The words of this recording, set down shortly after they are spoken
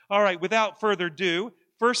All right, without further ado,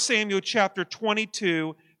 1 Samuel chapter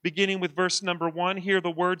 22, beginning with verse number 1. Hear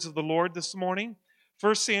the words of the Lord this morning.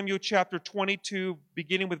 1 Samuel chapter 22,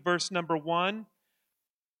 beginning with verse number 1.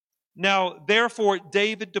 Now, therefore,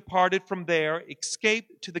 David departed from there,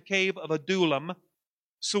 escaped to the cave of Adullam.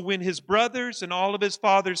 So when his brothers and all of his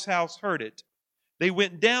father's house heard it, they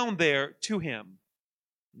went down there to him.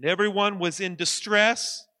 And everyone was in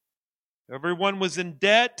distress, everyone was in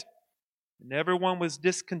debt, and everyone was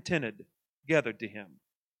discontented, gathered to him.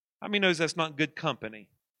 How many knows that's not good company?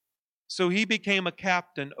 So he became a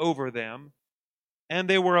captain over them, and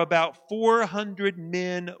there were about 400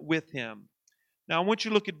 men with him. Now I want you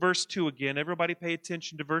to look at verse 2 again. Everybody pay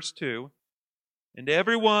attention to verse 2. And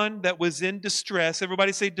everyone that was in distress,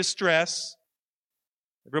 everybody say distress.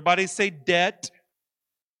 Everybody say debt.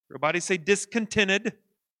 Everybody say discontented.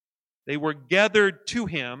 They were gathered to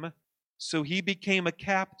him, so he became a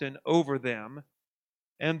captain over them.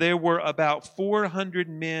 And there were about 400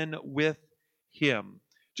 men with him.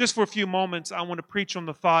 Just for a few moments, I want to preach on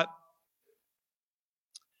the thought,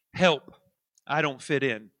 help, I don't fit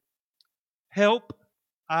in. Help,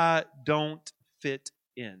 I don't fit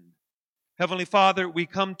in. Heavenly Father, we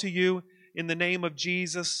come to you in the name of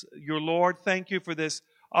Jesus, your Lord. Thank you for this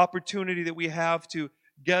opportunity that we have to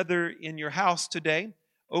gather in your house today.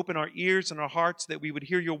 Open our ears and our hearts that we would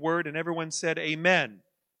hear your word. And everyone said, amen.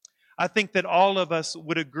 I think that all of us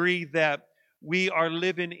would agree that we are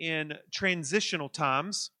living in transitional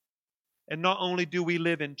times. And not only do we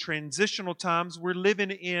live in transitional times, we're living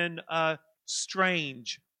in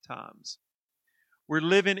strange times. We're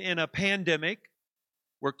living in a pandemic.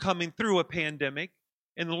 We're coming through a pandemic.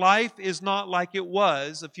 And life is not like it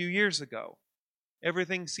was a few years ago.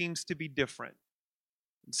 Everything seems to be different.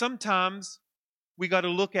 And sometimes we got to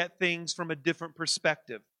look at things from a different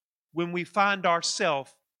perspective when we find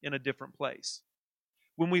ourselves in a different place.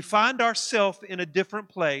 When we find ourselves in a different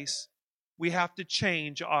place, we have to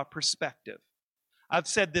change our perspective. I've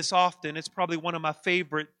said this often. It's probably one of my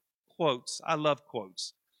favorite quotes. I love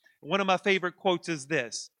quotes. One of my favorite quotes is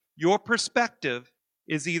this: your perspective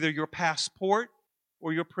is either your passport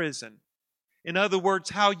or your prison. In other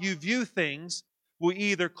words, how you view things will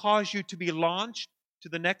either cause you to be launched to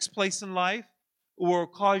the next place in life or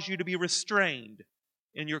cause you to be restrained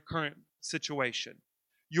in your current situation.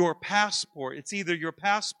 Your passport, it's either your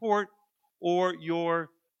passport or your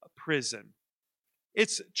prison.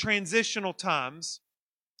 It's transitional times.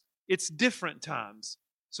 It's different times.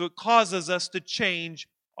 So it causes us to change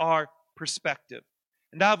our perspective.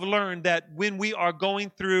 And I've learned that when we are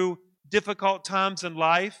going through difficult times in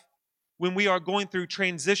life, when we are going through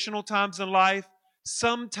transitional times in life,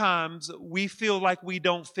 sometimes we feel like we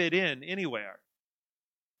don't fit in anywhere.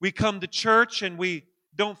 We come to church and we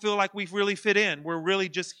don't feel like we really fit in. We're really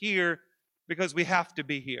just here because we have to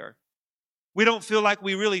be here. We don't feel like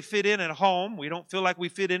we really fit in at home. We don't feel like we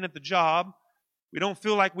fit in at the job. We don't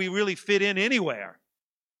feel like we really fit in anywhere.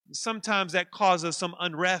 Sometimes that causes some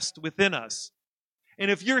unrest within us. And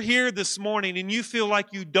if you're here this morning and you feel like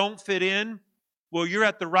you don't fit in, well, you're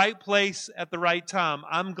at the right place at the right time.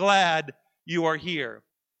 I'm glad you are here.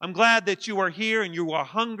 I'm glad that you are here and you are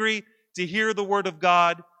hungry to hear the Word of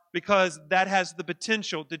God, because that has the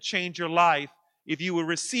potential to change your life if you will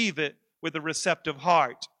receive it with a receptive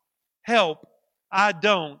heart. Help, I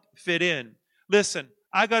don't fit in. Listen,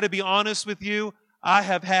 I got to be honest with you. I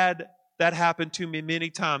have had that happen to me many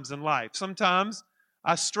times in life. Sometimes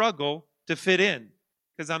I struggle to fit in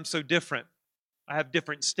because I'm so different. I have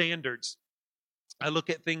different standards. I look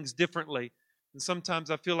at things differently. And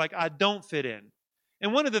sometimes I feel like I don't fit in.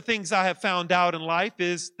 And one of the things I have found out in life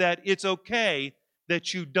is that it's okay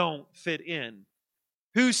that you don't fit in.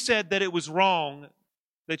 Who said that it was wrong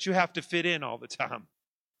that you have to fit in all the time?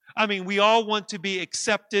 I mean, we all want to be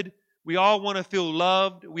accepted. We all want to feel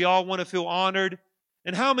loved. We all want to feel honored.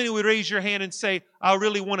 And how many would raise your hand and say, I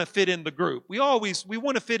really want to fit in the group? We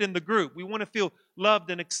want to fit in the group. We want to feel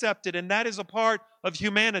loved and accepted. And that is a part of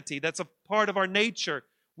humanity. That's a part of our nature.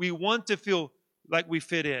 We want to feel like we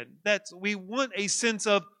fit in. We want a sense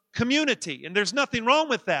of community. And there's nothing wrong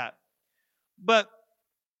with that. But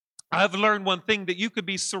I've learned one thing, that you could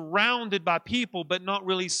be surrounded by people but not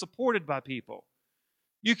really supported by people.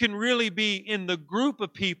 You can really be in the group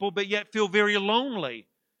of people but yet feel very lonely.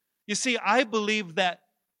 You see, I believe that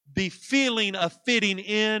the feeling of fitting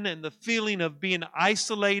in and the feeling of being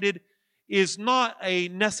isolated is not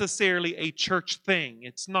necessarily a church thing.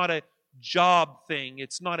 It's not a job thing.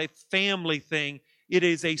 It's not a family thing. It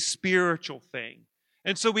is a spiritual thing.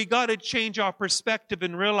 And so we got to change our perspective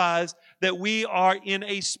and realize that we are in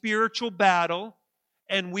a spiritual battle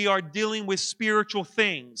and we are dealing with spiritual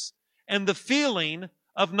things. And the feeling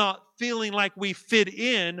of not feeling like we fit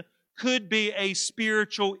in could be a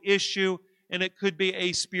spiritual issue, and it could be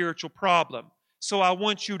a spiritual problem. So I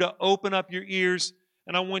want you to open up your ears,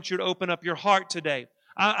 and I want you to open up your heart today.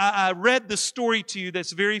 I read the story to you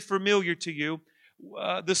that's very familiar to you.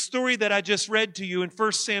 The story that I just read to you in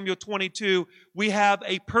 1 Samuel 22, we have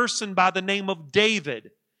a person by the name of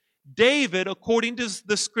David. David, according to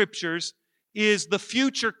the scriptures, is the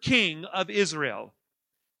future king of Israel.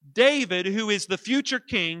 David, who is the future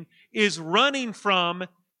king, is running from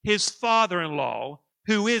his father-in-law,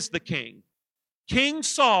 who is the king. King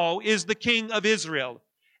Saul is the king of Israel,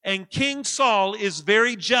 and King Saul is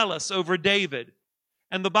very jealous over David.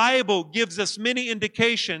 And the Bible gives us many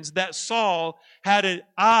indications that Saul had an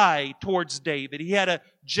eye towards David. He had a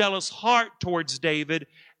jealous heart towards David,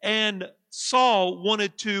 and Saul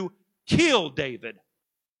wanted to kill David.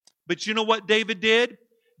 But you know what David did?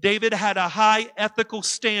 David had a high ethical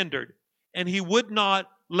standard, and he would not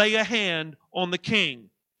lay a hand on the king.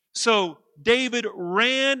 So David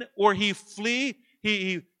ran, or he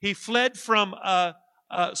fled from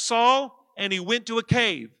Saul, and he went to a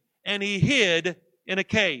cave, and he hid in a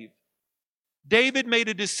cave. David made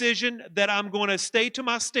a decision that I'm going to stay to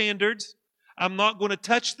my standards. I'm not going to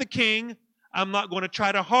touch the king. I'm not going to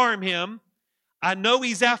try to harm him. I know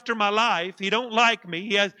he's after my life. He don't like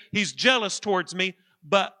me. He's jealous towards me,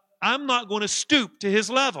 but I'm not going to stoop to his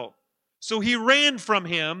level. So he ran from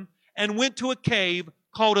him and went to a cave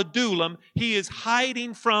called Adullam. He is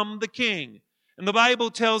hiding from the king. And the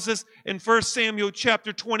Bible tells us in 1 Samuel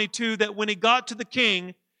chapter 22 that when he got to the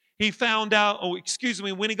king, he found out,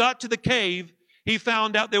 when he got to the cave, he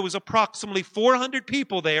found out there was approximately 400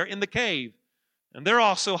 people there in the cave. And they're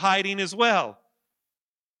also hiding as well.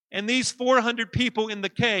 And these 400 people in the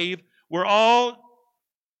cave were all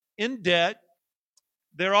in debt.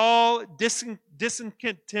 They're all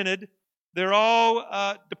discontented. They're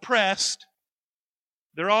all depressed.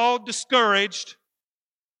 They're all discouraged.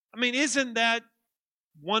 I mean, isn't that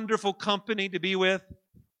wonderful company to be with?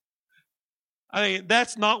 I mean,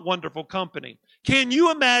 that's not wonderful company. Can you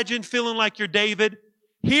imagine feeling like you're David?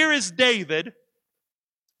 Here is David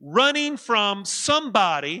running from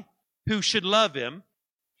somebody who should love him.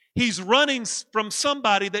 He's running from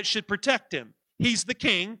somebody that should protect him. He's the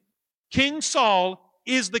king. King Saul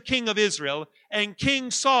is the king of Israel, and King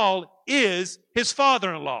Saul is his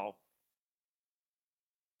father-in-law.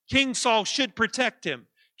 King Saul should protect him.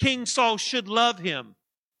 King Saul should love him.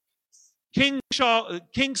 King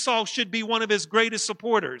Saul should be one of his greatest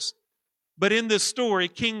supporters. But in this story,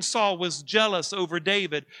 King Saul was jealous over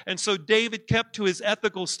David. And so David kept to his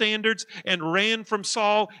ethical standards and ran from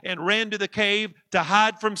Saul and ran to the cave to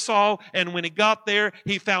hide from Saul. And when he got there,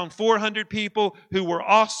 he found 400 people who were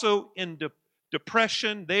also in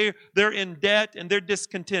depression. They're in debt and they're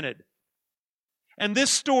discontented. And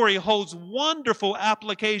this story holds wonderful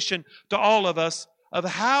application to all of us of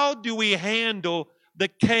how do we handle the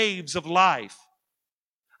caves of life.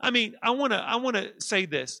 I mean, I want to say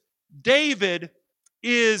this. David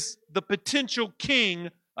is the potential king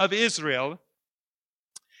of Israel.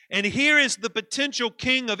 And here is the potential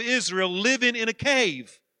king of Israel living in a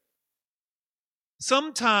cave.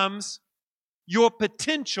 Sometimes your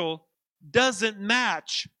potential doesn't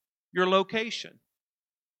match your location.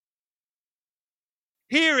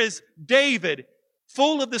 Here is David,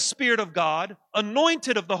 full of the Spirit of God,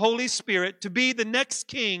 anointed of the Holy Spirit to be the next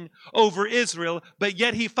king over Israel, but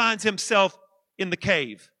yet he finds himself in the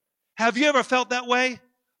cave. Have you ever felt that way?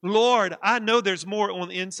 Lord, I know there's more on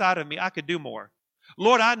the inside of me. I could do more.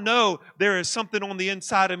 Lord, I know there is something on the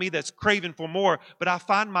inside of me that's craving for more, but I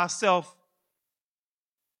find myself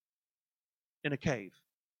in a cave.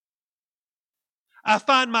 I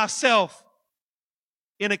find myself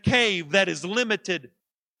in a cave that is limited.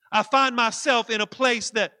 I find myself in a place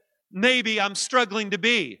that maybe I'm struggling to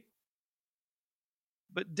be.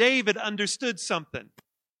 But David understood something.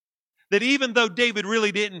 That even though David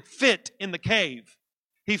really didn't fit in the cave,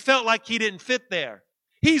 he felt like he didn't fit there.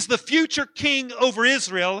 He's the future king over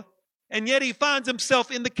Israel, and yet he finds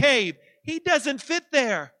himself in the cave. He doesn't fit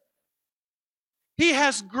there. He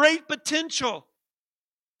has great potential.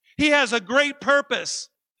 He has a great purpose.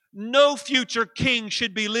 No future king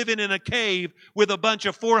should be living in a cave with a bunch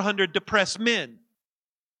of 400 depressed men.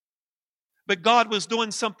 But God was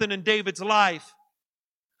doing something in David's life.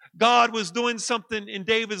 God was doing something in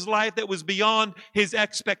David's life that was beyond his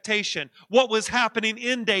expectation. What was happening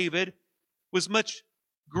in David was much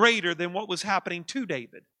greater than what was happening to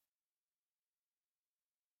David.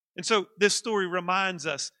 And so this story reminds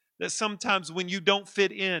us that sometimes when you don't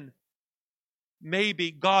fit in,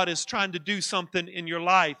 maybe God is trying to do something in your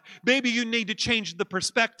life. Maybe you need to change the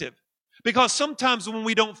perspective. Because sometimes when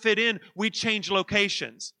we don't fit in, we change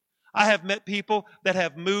locations. I have met people that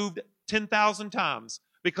have moved 10,000 times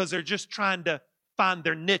because they're just trying to find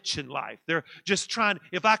their niche in life. They're just trying,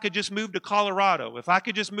 if I could just move to Colorado, if I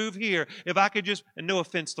could just move here, if I could just, and no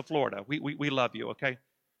offense to Florida, we love you, okay?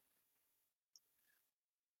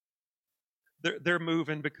 They're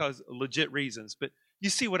moving because of legit reasons. But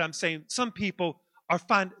you see what I'm saying? Some people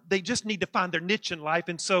they just need to find their niche in life,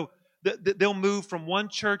 and so they'll move from one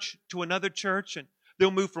church to another church, and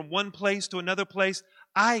they'll move from one place to another place.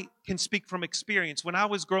 I can speak from experience. When I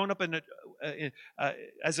was growing up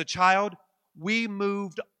as a child, we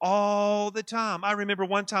moved all the time. I remember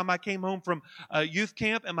one time I came home from youth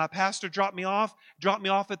camp and my pastor dropped me off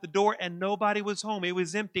at the door, and nobody was home. It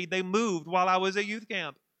was empty. They moved while I was at youth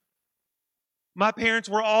camp. My parents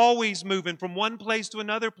were always moving from one place to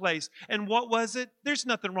another place. And what was it? There's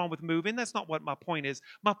nothing wrong with moving. That's not what my point is.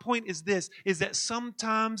 My point is this, is that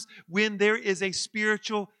sometimes when there is a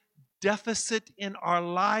spiritual deficit in our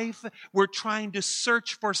life, we're trying to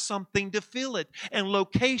search for something to fill it. And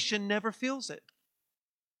location never fills it.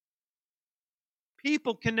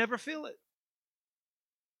 People can never fill it.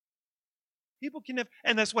 People can never,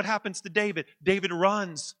 and that's what happens to David. David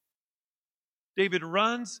runs.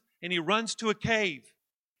 And he runs to a cave.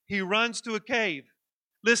 He runs to a cave.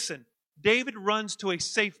 Listen, David runs to a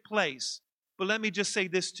safe place. But let me just say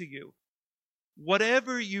this to you.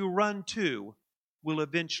 Whatever you run to will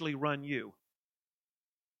eventually run you.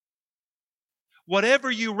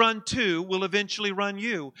 Whatever you run to will eventually run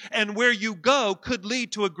you. And where you go could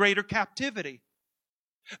lead to a greater captivity.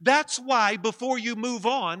 That's why before you move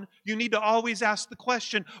on, you need to always ask the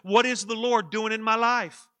question, what is the Lord doing in my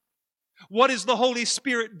life? What is the Holy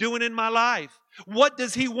Spirit doing in my life? What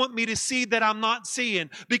does He want me to see that I'm not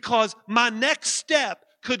seeing? Because my next step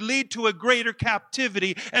could lead to a greater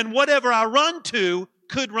captivity, and whatever I run to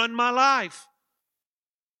could run my life.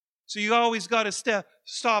 So you always got to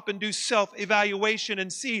stop and do self-evaluation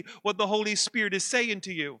and see what the Holy Spirit is saying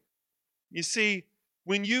to you. You see,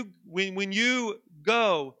 when you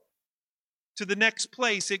go to the next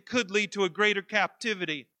place, it could lead to a greater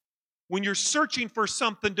captivity. When you're searching for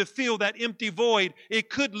something to fill that empty void, it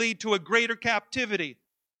could lead to a greater captivity.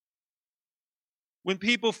 When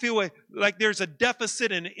people feel like there's a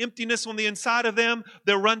deficit and emptiness on the inside of them,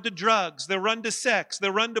 they'll run to drugs, they'll run to sex,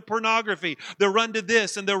 they'll run to pornography, they'll run to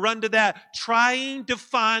this and they'll run to that, trying to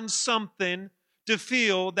find something to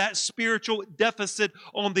fill that spiritual deficit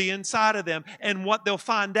on the inside of them. And what they'll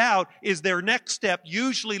find out is their next step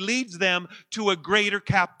usually leads them to a greater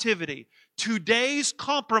captivity. Today's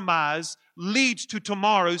compromise leads to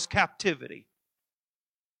tomorrow's captivity.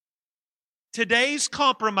 Today's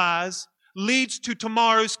compromise leads to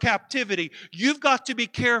tomorrow's captivity. You've got to be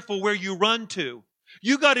careful where you run to.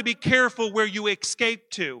 You've got to be careful where you escape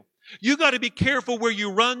to. You've got to be careful where you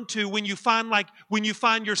run to when you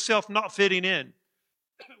find yourself not fitting in.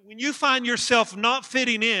 When you find yourself not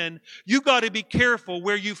fitting in, you've got to be careful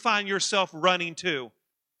where you find yourself running to.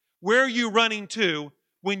 Where are you running to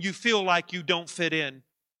when you feel like you don't fit in?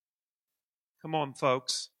 Come on,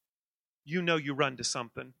 folks. You know you run to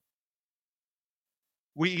something.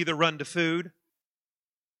 We either run to food,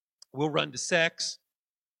 we'll run to sex,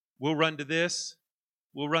 we'll run to this,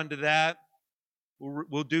 we'll run to that,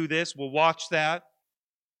 we'll do this, we'll watch that.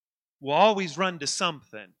 We'll always run to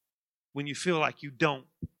something when you feel like you don't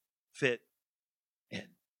fit in.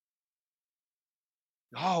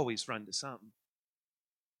 You always run to something.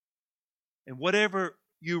 And whatever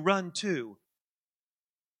you run to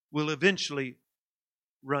will eventually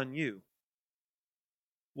run you.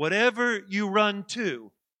 Whatever you run to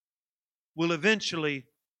will eventually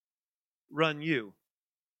run you.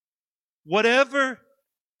 Whatever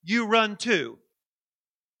you run to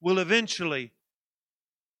will eventually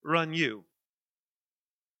run you.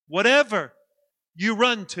 Whatever you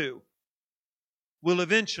run to will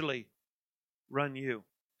eventually run you.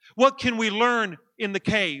 What can we learn in the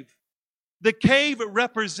cave? The cave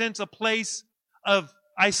represents a place of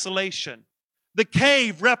isolation. The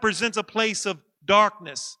cave represents a place of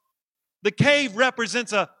darkness. The cave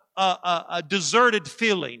represents a deserted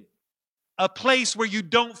feeling, a place where you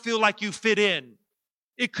don't feel like you fit in.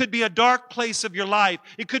 It could be a dark place of your life.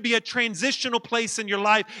 It could be a transitional place in your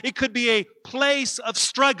life. It could be a place of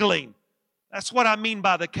struggling. That's what I mean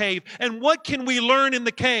by the cave. And what can we learn in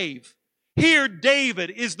the cave? Here, David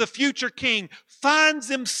is the future king, finds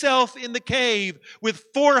himself in the cave with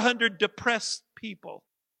 400 depressed people.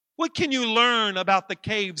 What can you learn about the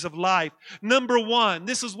caves of life? Number one,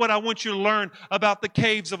 this is what I want you to learn about the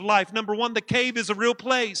caves of life. Number one, the cave is a real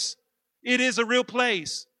place. It is a real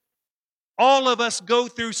place. All of us go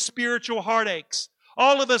through spiritual heartaches.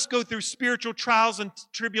 All of us go through spiritual trials and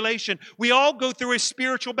tribulation. We all go through a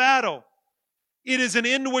spiritual battle. It is an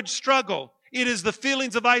inward struggle. It is the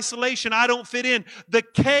feelings of isolation. I don't fit in. The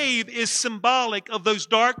cave is symbolic of those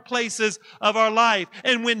dark places of our life.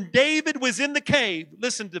 And when David was in the cave,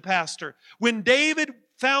 listen to Pastor, when David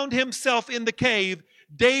found himself in the cave,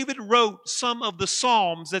 David wrote some of the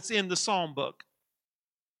Psalms that's in the Psalm book.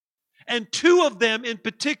 And two of them in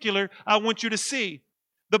particular, I want you to see.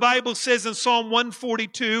 The Bible says in Psalm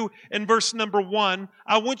 142 and verse number 1,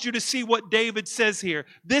 I want you to see what David says here.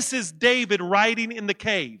 This is David writing in the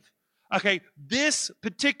cave. Okay, this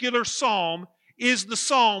particular psalm is the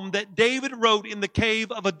psalm that David wrote in the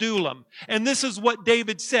cave of Adullam. And this is what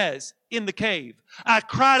David says in the cave. I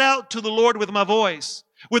cried out to the Lord with my voice.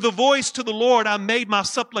 With a voice to the Lord, I made my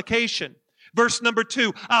supplication. Verse number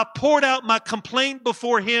 2, I poured out my complaint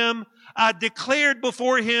before him. I declared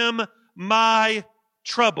before him my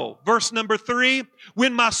trouble. Verse number 3,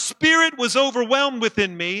 when my spirit was overwhelmed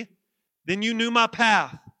within me, then you knew my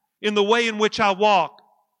path in the way in which I walk.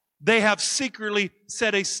 They have secretly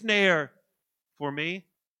set a snare for me.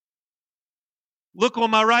 Look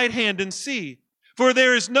on my right hand and see, for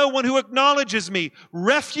there is no one who acknowledges me.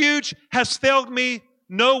 Refuge has failed me.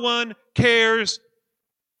 No one cares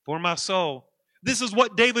for my soul. This is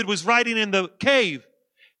what David was writing in the cave.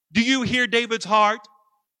 Do you hear David's heart?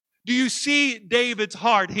 Do you see David's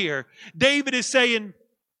heart here? David is saying,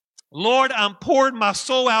 Lord, I'm pouring my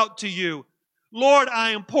soul out to you. Lord,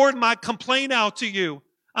 I am pouring my complaint out to you.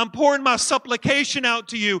 I'm pouring my supplication out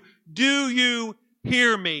to you. Do you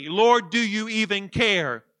hear me? Lord, do you even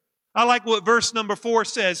care? I like what verse number 4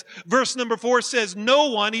 says. Verse number 4 says,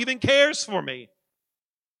 no one even cares for me.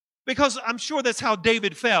 Because I'm sure that's how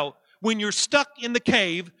David felt. When you're stuck in the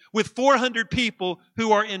cave with 400 people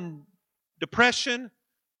who are in depression,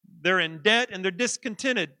 they're in debt, and they're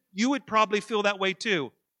discontented, you would probably feel that way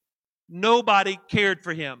too. Nobody cared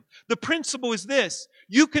for him. The principle is this.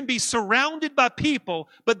 You can be surrounded by people,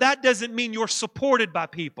 but that doesn't mean you're supported by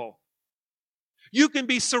people. You can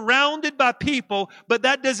be surrounded by people, but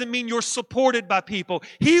that doesn't mean you're supported by people.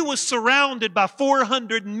 He was surrounded by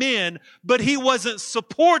 400 men, but he wasn't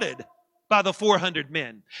supported by the 400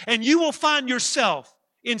 men. And you will find yourself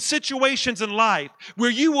in situations in life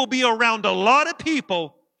where you will be around a lot of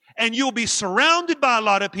people and you'll be surrounded by a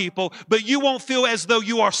lot of people, but you won't feel as though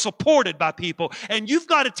you are supported by people. And you've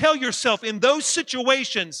got to tell yourself in those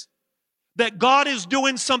situations that God is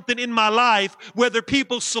doing something in my life, whether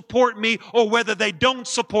people support me or whether they don't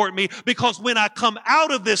support me, because when I come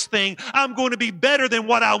out of this thing, I'm going to be better than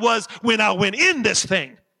what I was when I went in this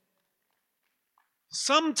thing.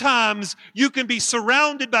 Sometimes you can be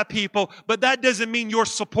surrounded by people, but that doesn't mean you're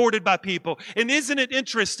supported by people. And isn't it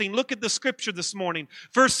interesting? Look at the scripture this morning.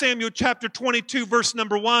 1 Samuel chapter 22, verse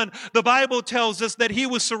number 1. The Bible tells us that he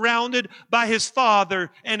was surrounded by his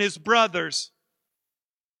father and his brothers.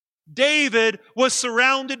 David was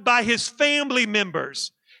surrounded by his family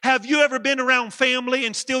members. Have you ever been around family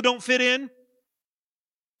and still don't fit in?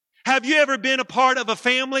 Have you ever been a part of a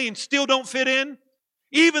family and still don't fit in?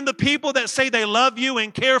 Even the people that say they love you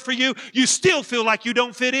and care for you, you still feel like you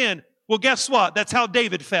don't fit in. Well, guess what? That's how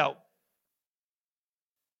David felt.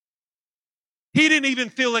 He didn't even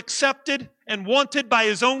feel accepted and wanted by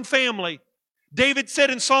his own family. David said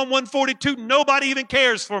in Psalm 142, nobody even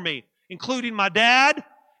cares for me, including my dad,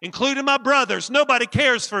 including my brothers. Nobody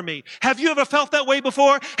cares for me. Have you ever felt that way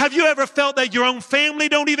before? Have you ever felt that your own family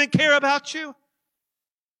don't even care about you?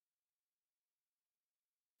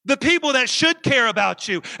 The people that should care about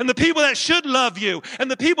you and the people that should love you and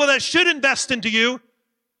the people that should invest into you,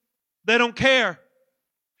 they don't care.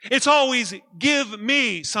 It's always, give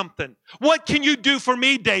me something. What can you do for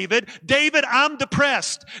me, David? David, I'm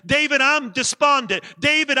depressed. David, I'm despondent.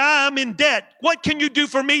 David, I'm in debt. What can you do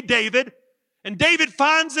for me, David? And David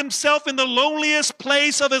finds himself in the loneliest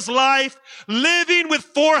place of his life, living with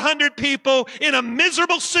 400 people in a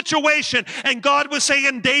miserable situation. And God was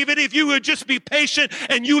saying, David, if you would just be patient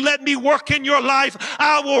and you let me work in your life,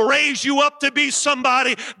 I will raise you up to be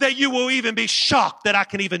somebody that you will even be shocked that I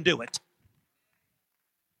can even do it.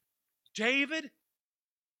 David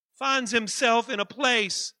finds himself in a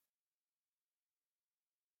place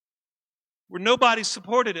where nobody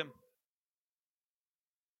supported him.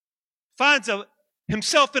 Finds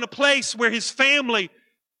himself in a place where his family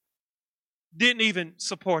didn't even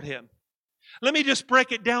support him. Let me just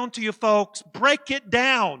break it down to you folks. Break it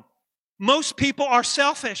down. Most people are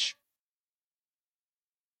selfish.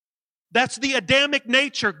 That's the Adamic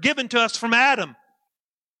nature given to us from Adam.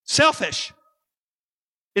 Selfish.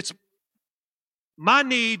 It's my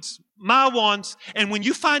needs, my wants, and when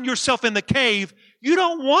you find yourself in the cave, you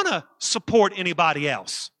don't want to support anybody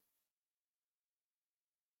else.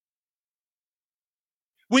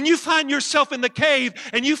 When you find yourself in the cave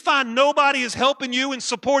and you find nobody is helping you and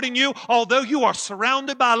supporting you, although you are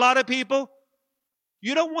surrounded by a lot of people,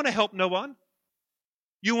 you don't want to help no one.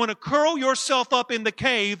 You want to curl yourself up in the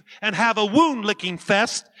cave and have a wound licking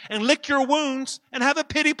fest and lick your wounds and have a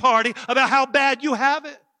pity party about how bad you have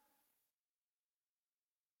it.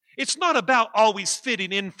 It's not about always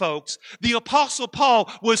fitting in, folks. The Apostle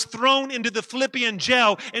Paul was thrown into the Philippian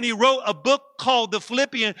jail, and he wrote a book called the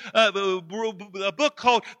Philippians,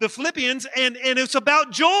 and it's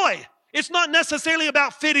about joy. It's not necessarily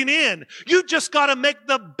about fitting in. You just got to make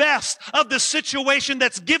the best of the situation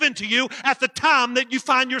that's given to you at the time that you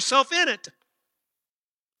find yourself in it.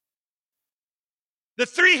 The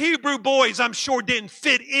 3 Hebrew boys, I'm sure, didn't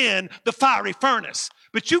fit in the fiery furnace,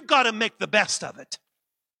 but you've got to make the best of it.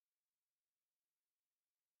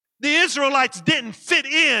 The Israelites didn't fit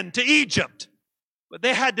in to Egypt, but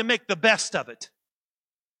they had to make the best of it.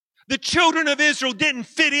 The children of Israel didn't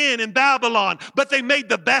fit in Babylon, but they made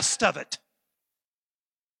the best of it.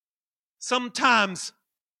 Sometimes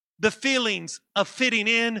the feelings of fitting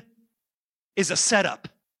in is a setup.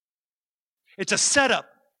 It's a setup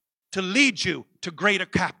to lead you to greater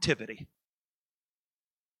captivity.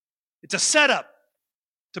 It's a setup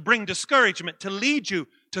to bring discouragement, to lead you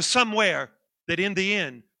to somewhere that in the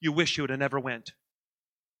end you wish you would have never went.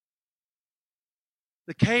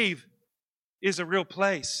 The cave is a real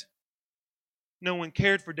place. No one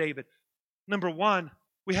cared for David. Number one,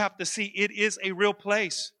 we have to see it is a real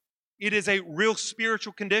place. It is a real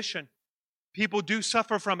spiritual condition. People do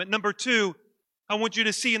suffer from it. Number two, I want you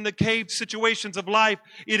to see in the cave situations of life,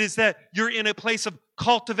 it is that you're in a place of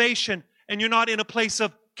cultivation and you're not in a place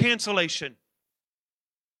of cancellation.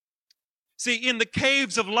 See, in the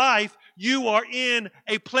caves of life, you are in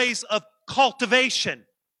a place of cultivation.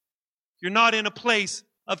 You're not in a place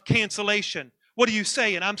of cancellation. What are you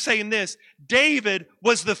saying? I'm saying this. David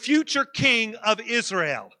was the future king of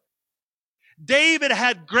Israel. David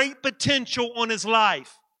had great potential on his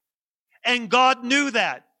life, and God knew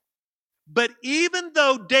that. But even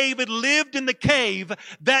though David lived in the cave,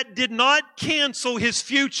 that did not cancel his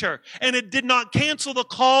future, and it did not cancel the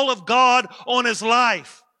call of God on his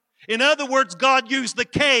life. In other words, God used the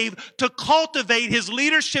cave to cultivate his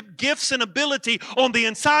leadership gifts and ability on the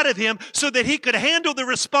inside of him so that he could handle the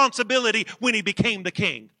responsibility when he became the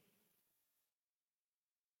king.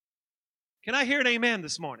 Can I hear an amen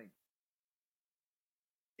this morning?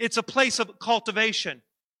 It's a place of cultivation.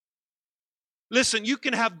 Listen, you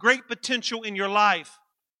can have great potential in your life,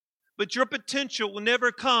 but your potential will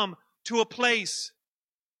never come to a place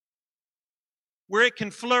where it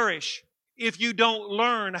can flourish if you don't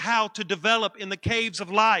learn how to develop in the caves of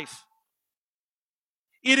life.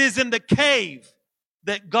 It is in the cave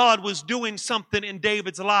that God was doing something in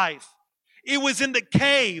David's life. It was in the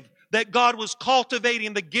cave that God was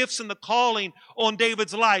cultivating the gifts and the calling on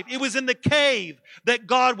David's life. It was in the cave that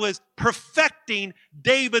God was perfecting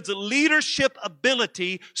David's leadership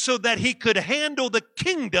ability so that he could handle the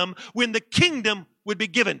kingdom when the kingdom would be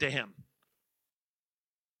given to him.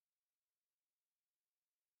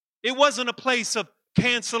 It wasn't a place of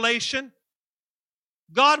cancellation.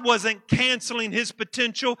 God wasn't canceling his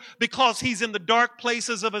potential because he's in the dark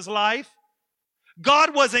places of his life.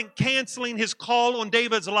 God wasn't canceling his call on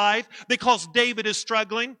David's life because David is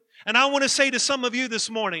struggling. And I want to say to some of you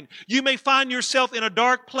this morning, you may find yourself in a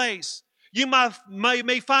dark place. You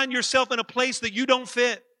may find yourself in a place that you don't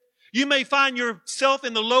fit. You may find yourself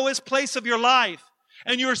in the lowest place of your life,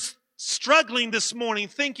 and you're struggling this morning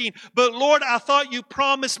thinking, but Lord, I thought you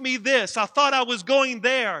promised me this. I thought I was going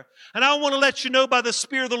there. And I want to let you know by the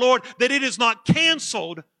Spirit of the Lord that it is not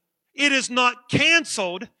canceled. It is not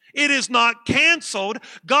canceled. It is not canceled.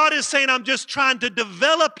 God is saying, I'm just trying to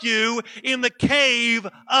develop you in the cave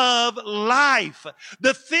of life.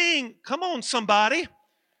 The thing, come on somebody.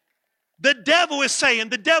 The devil is saying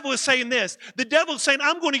this. The devil is saying,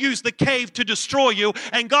 I'm going to use the cave to destroy you.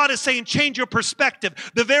 And God is saying, change your perspective.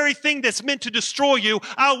 The very thing that's meant to destroy you,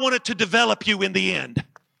 I want it to develop you in the end.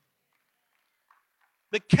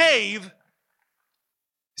 The cave,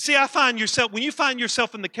 see, when you find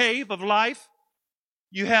yourself in the cave of life,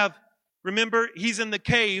 remember, he's in the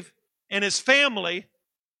cave and his family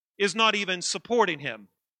is not even supporting him.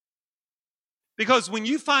 Because when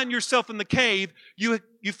you find yourself in the cave, you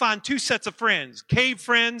find two sets of friends, cave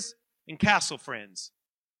friends and castle friends.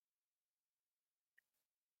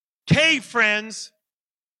 Cave friends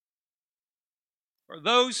are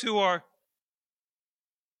those who are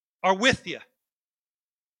with you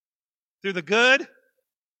through the good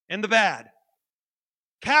and the bad.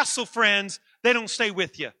 Castle friends, They don't stay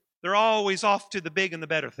with you. They're always off to the big and the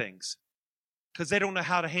better things because they don't know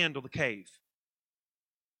how to handle the cave.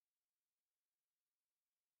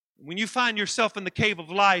 When you find yourself in the cave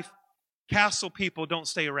of life, castle people don't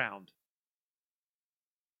stay around.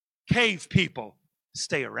 Cave people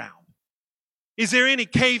stay around. Is there any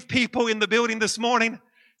cave people in the building this morning?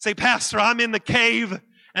 Say, Pastor, I'm in the cave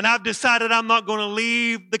and I've decided I'm not going to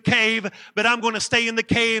leave the cave, but I'm going to stay in the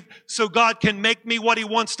cave so God can make me what He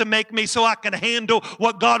wants to make me so I can handle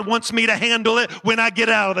what God wants me to handle it when I get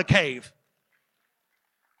out of the cave.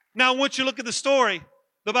 Now, I want you to look at the story.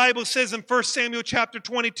 The Bible says in 1 Samuel chapter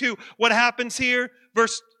 22, what happens here?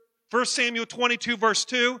 1 Samuel 22, verse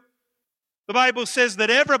 2. The Bible says that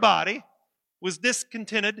everybody was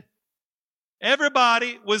discontented.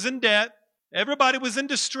 Everybody was in debt. Everybody was in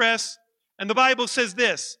distress. And the Bible says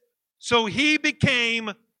this, so he became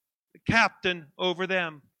the captain over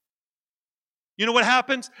them. You know what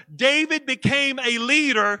happens? David became a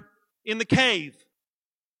leader in the cave.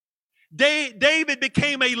 David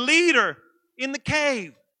became a leader in the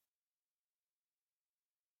cave.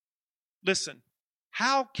 Listen,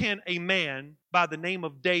 how can a man by the name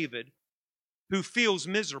of David who feels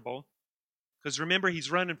miserable, because remember he's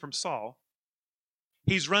running from Saul,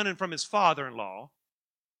 he's running from his father-in-law,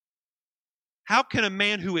 how can a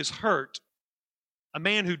man who is hurt, a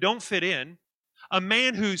man who don't fit in, a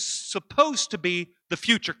man who's supposed to be the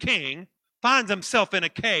future king, finds himself in a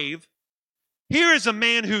cave? Here is a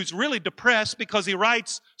man who's really depressed because he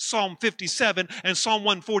writes Psalm 57 and Psalm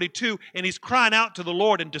 142, and he's crying out to the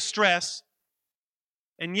Lord in distress,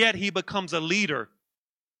 and yet he becomes a leader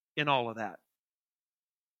in all of that.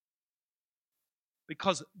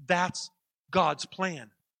 Because that's God's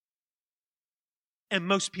plan. And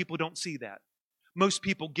most people don't see that. Most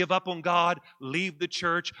people give up on God, leave the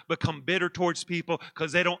church, become bitter towards people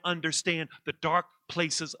because they don't understand the dark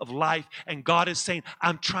places of life. And God is saying,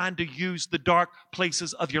 I'm trying to use the dark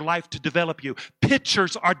places of your life to develop you.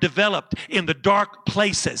 Pictures are developed in the dark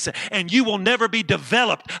places, and you will never be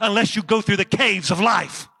developed unless you go through the caves of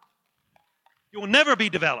life. You will never be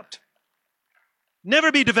developed.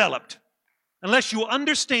 Never be developed unless you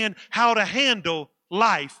understand how to handle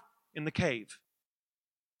life in the cave.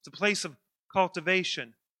 It's a place of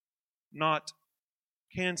cultivation, not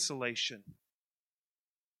cancellation.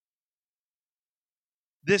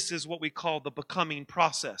 This is what we call the becoming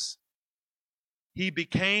process. He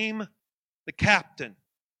became the captain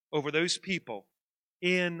over those people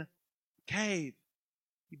in the cave.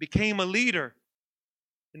 He became a leader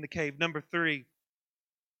in the cave. Number 3,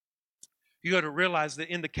 you got to realize that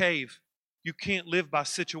in the cave, you can't live by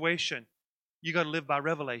situation. You got to live by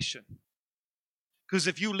revelation. Because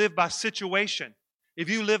if you live by situation, if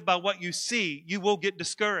you live by what you see, you will get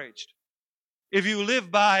discouraged. If you live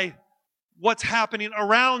by what's happening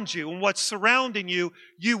around you and what's surrounding you,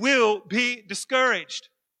 you will be discouraged.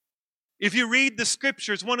 If you read the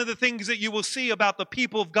scriptures, one of the things that you will see about the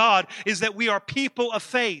people of God is that we are people of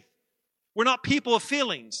faith. We're not people of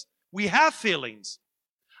feelings. We have feelings.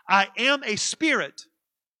 I am a spirit.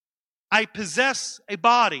 I possess a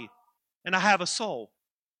body, and I have a soul.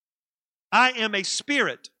 I am a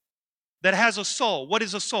spirit that has a soul. What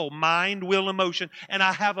is a soul? Mind, will, emotion. And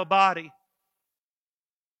I have a body.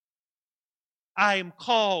 I am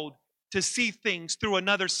called to see things through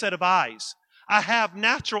another set of eyes. I have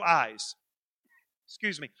natural eyes.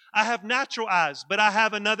 I have natural eyes, but I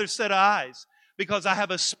have another set of eyes because I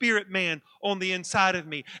have a spirit man on the inside of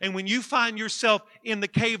me. And when you find yourself in the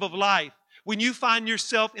cave of life, when you find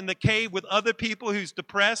yourself in the cave with other people who's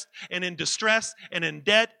depressed and in distress and in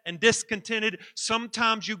debt and discontented,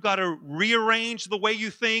 sometimes you've got to rearrange the way you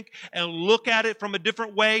think and look at it from a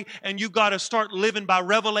different way, and you've got to start living by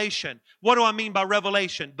revelation. What do I mean by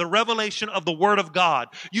revelation? The revelation of the Word of God.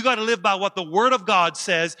 You got to live by what the Word of God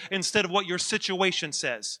says instead of what your situation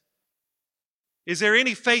says. Is there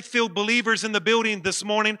any faith-filled believers in the building this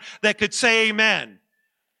morning that could say amen?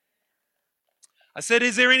 I said,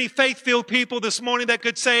 is there any faith-filled people this morning that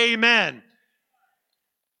could say amen?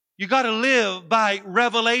 You got to live by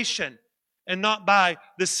revelation and not by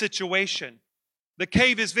the situation. The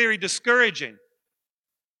cave is very discouraging.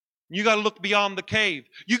 You got to look beyond the cave.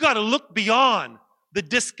 You got to look beyond the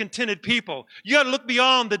discontented people. You got to look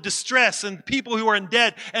beyond the distress and people who are in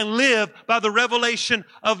debt and live by the revelation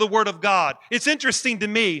of the Word of God. It's interesting to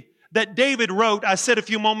me that David wrote, I said a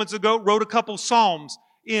few moments ago, wrote a couple Psalms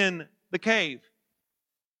in the cave.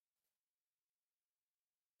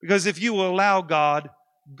 Because if you will allow God,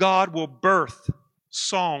 God will birth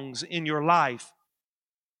songs in your life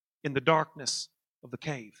in the darkness of the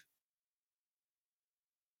cave.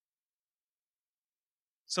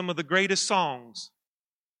 Some of the greatest songs,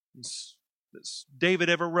 that David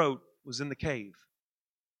ever wrote was in the cave.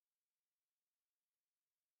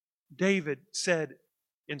 David said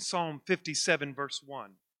in Psalm 57, verse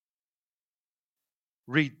 1,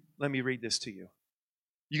 let me read this to you.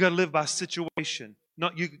 You got to live by situation.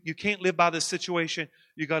 You can't live by the situation.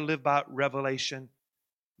 You got to live by revelation.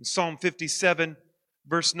 In Psalm 57,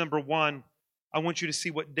 verse number 1, I want you to see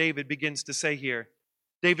what David begins to say here.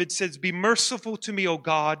 David says, "Be merciful to me, O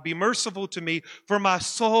God, be merciful to me, for my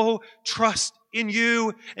soul trusts in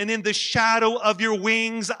you, and in the shadow of your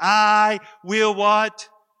wings I will" what?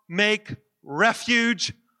 "Make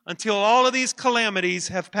refuge until all of these calamities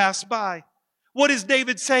have passed by." What is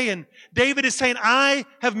David saying? David is saying, I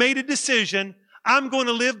have made a decision. I'm going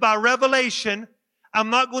to live by revelation. I'm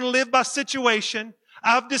not going to live by situation.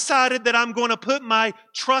 I've decided that I'm going to put my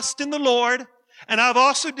trust in the Lord. And I've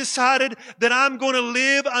also decided that I'm going to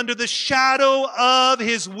live under the shadow of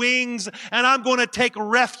His wings, and I'm going to take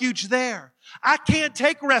refuge there. I can't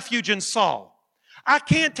take refuge in Saul. I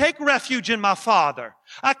can't take refuge in my father.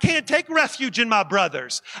 I can't take refuge in my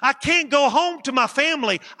brothers. I can't go home to my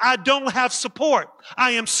family. I don't have support.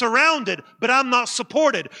 I am surrounded, but I'm not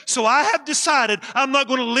supported. So I have decided I'm not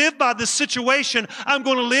going to live by this situation. I'm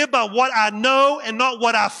going to live by what I know and not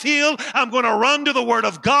what I feel. I'm going to run to the Word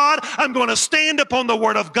of God. I'm going to stand upon the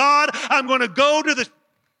Word of God. I'm going to go to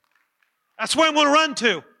that's where I'm going to run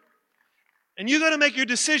to. And you got to make your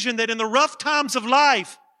decision that in the rough times of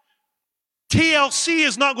life, TLC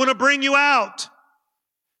is not going to bring you out.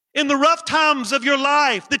 In the rough times of your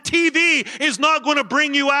life, the TV is not going to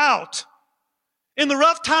bring you out. In the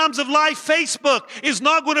rough times of life, Facebook is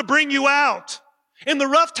not going to bring you out. In the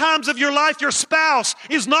rough times of your life, your spouse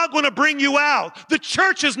is not going to bring you out. The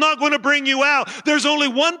church is not going to bring you out. There's only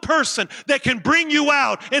one person that can bring you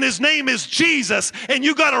out, and His name is Jesus. And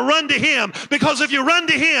you got to run to Him, because if you run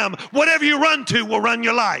to Him, whatever you run to will run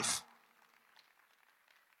your life.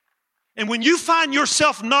 And when you find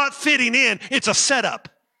yourself not fitting in, it's a setup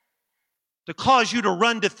to cause you to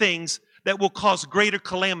run to things that will cause greater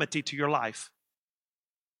calamity to your life.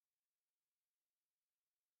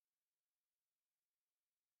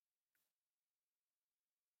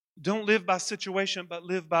 Don't live by situation, but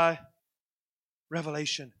live by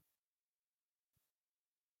revelation.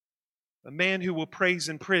 A man who will praise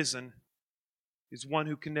in prison is one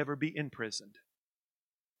who can never be imprisoned.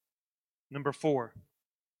 Number 4.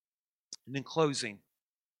 And in closing,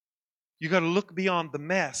 you got to look beyond the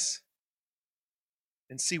mess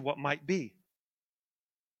and see what might be.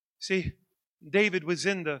 See, David was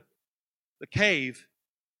in the cave.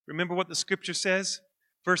 Remember what the scripture says?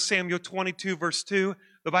 1 Samuel 22, verse 2.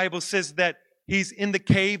 The Bible says that he's in the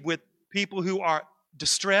cave with people who are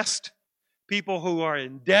distressed, people who are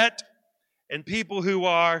in debt, and people who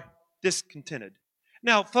are discontented.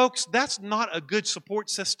 Now, folks, that's not a good support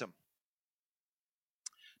system.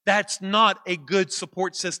 That's not a good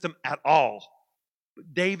support system at all.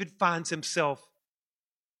 But David finds himself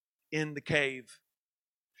in the cave.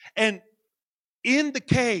 And in the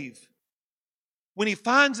cave, when he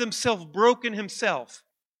finds himself broken himself,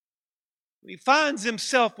 when he finds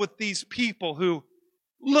himself with these people who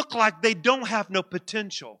look like they don't have no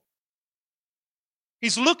potential,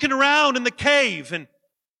 he's looking around in the cave and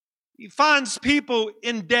he finds people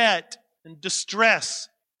in debt and distress.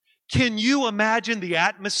 Can you imagine the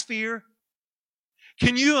atmosphere?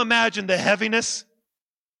 Can you imagine the heaviness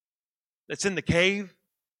that's in the cave?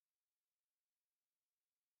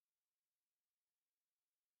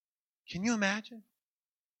 Can you imagine?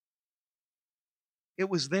 It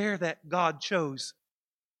was there that God chose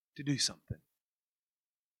to do something.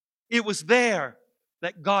 It was there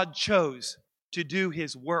that God chose to do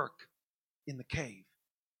His work in the cave.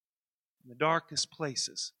 In the darkest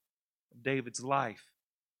places of David's life,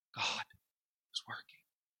 God was working.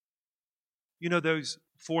 You know those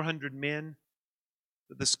 400 men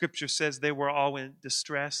that the scripture says they were all in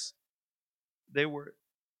distress? They were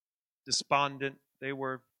despondent. They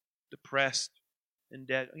were depressed and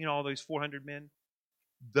dead. You know all those 400 men?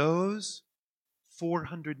 Those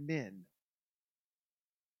 400 men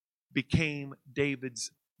became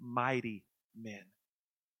David's mighty men.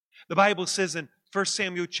 The Bible says in 1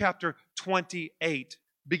 Samuel chapter 28,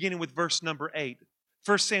 beginning with verse number 8,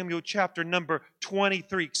 1 Samuel chapter number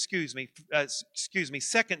 23, 2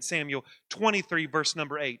 Samuel 23, verse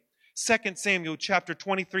number 8. 2 Samuel chapter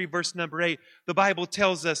 23, verse number 8, the Bible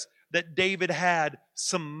tells us that David had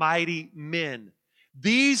some mighty men.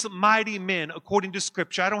 These mighty men, according to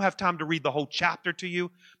Scripture, I don't have time to read the whole chapter to you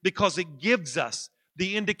because it gives us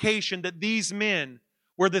the indication that these men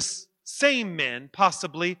were the same men,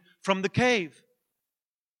 possibly, from the cave.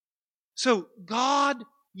 So God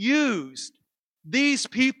used these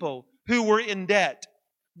people who were in debt,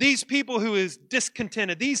 these people who is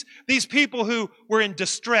discontented, these people who were in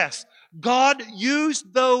distress, God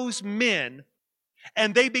used those men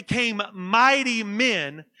and they became mighty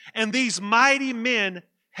men, and these mighty men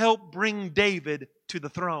helped bring David to the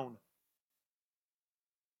throne.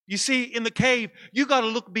 You see, in the cave, you got to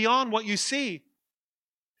look beyond what you see.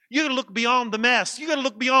 You got to look beyond the mess. You got to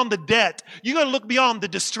look beyond the debt. You got to look beyond the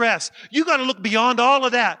distress. You got to look beyond all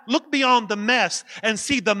of that. Look beyond the mess and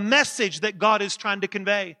see the message that God is trying to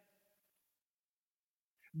convey.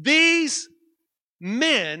 These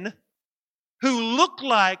men who looked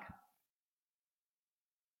like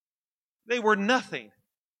they were nothing,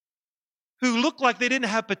 who looked like they didn't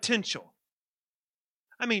have potential.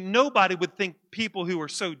 I mean, nobody would think people who are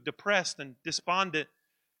so depressed and despondent,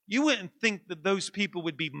 you wouldn't think that those people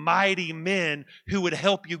would be mighty men who would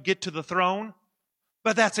help you get to the throne.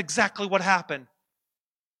 But that's exactly what happened.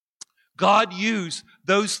 God used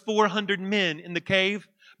those 400 men in the cave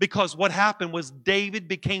because what happened was David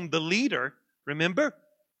became the leader. Remember?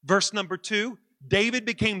 Verse number 2. David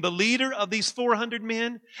became the leader of these 400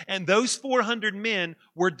 men, and those 400 men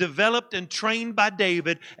were developed and trained by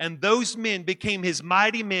David, and those men became his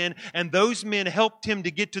mighty men, and those men helped him to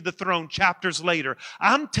get to the throne chapters later.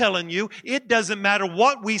 I'm telling you, it doesn't matter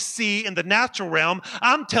what we see in the natural realm.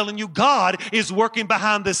 I'm telling you, God is working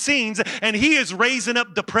behind the scenes, and He is raising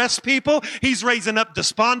up depressed people. He's raising up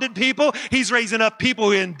despondent people. He's raising up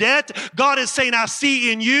people in debt. God is saying, I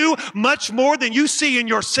see in you much more than you see in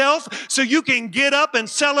yourself, so you can get up and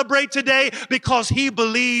celebrate today because He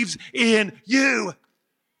believes in you.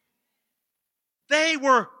 They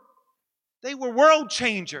were world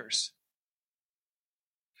changers.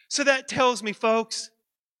 So that tells me, folks,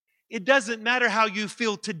 it doesn't matter how you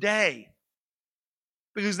feel today,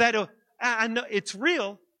 because I know it's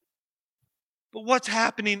real, but what's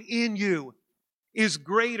happening in you is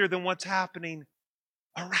greater than what's happening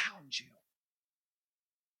around you.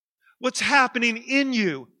 What's happening in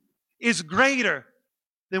you is greater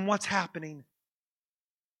than what's happening.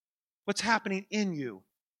 What's happening in you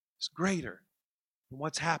is greater than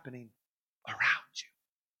what's happening around you.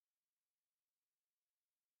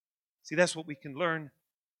 See, that's what we can learn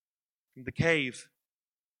from the cave.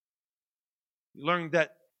 We learn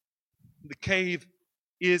that the cave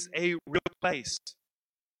is a real place.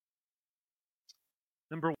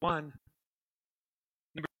 Number one,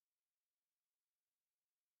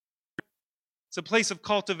 it's a place of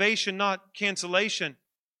cultivation, not cancellation.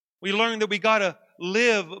 We learn that we got to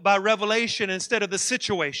live by revelation instead of the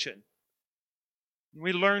situation.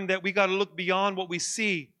 We learn that we got to look beyond what we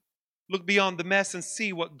see, look beyond the mess and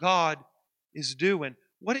see what God is doing.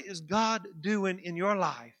 What is God doing in your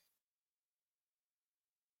life?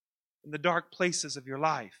 In the dark places of your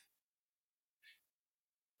life.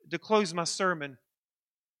 To close my sermon,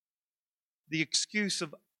 the excuse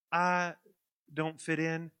of I don't fit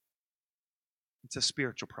in, it's a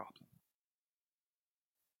spiritual problem.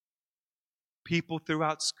 People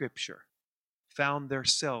throughout Scripture found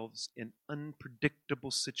themselves in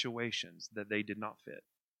unpredictable situations that they did not fit.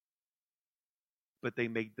 But they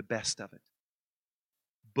made the best of it.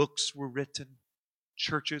 Books were written.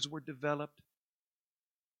 Churches were developed.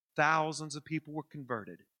 Thousands of people were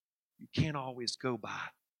converted. You can't always go by,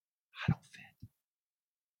 I don't fit.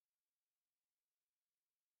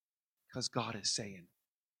 Because God is saying,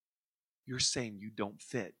 you're saying you don't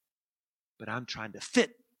fit, but I'm trying to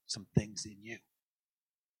fit some things in you.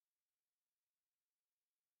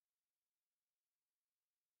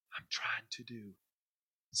 I'm trying to do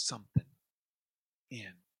something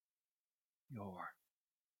in your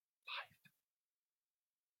life.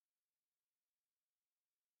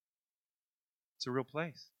 It's a real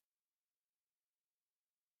place.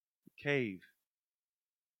 The cave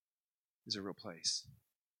is a real place.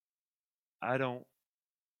 I don't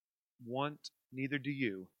want, neither do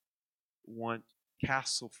you, want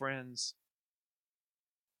castle friends.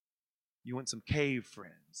 You want some cave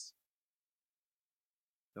friends.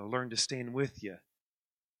 They'll learn to stand with you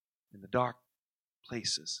in the dark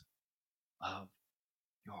places of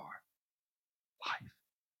your life.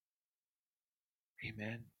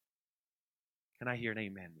 Amen. Can I hear an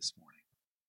amen this morning?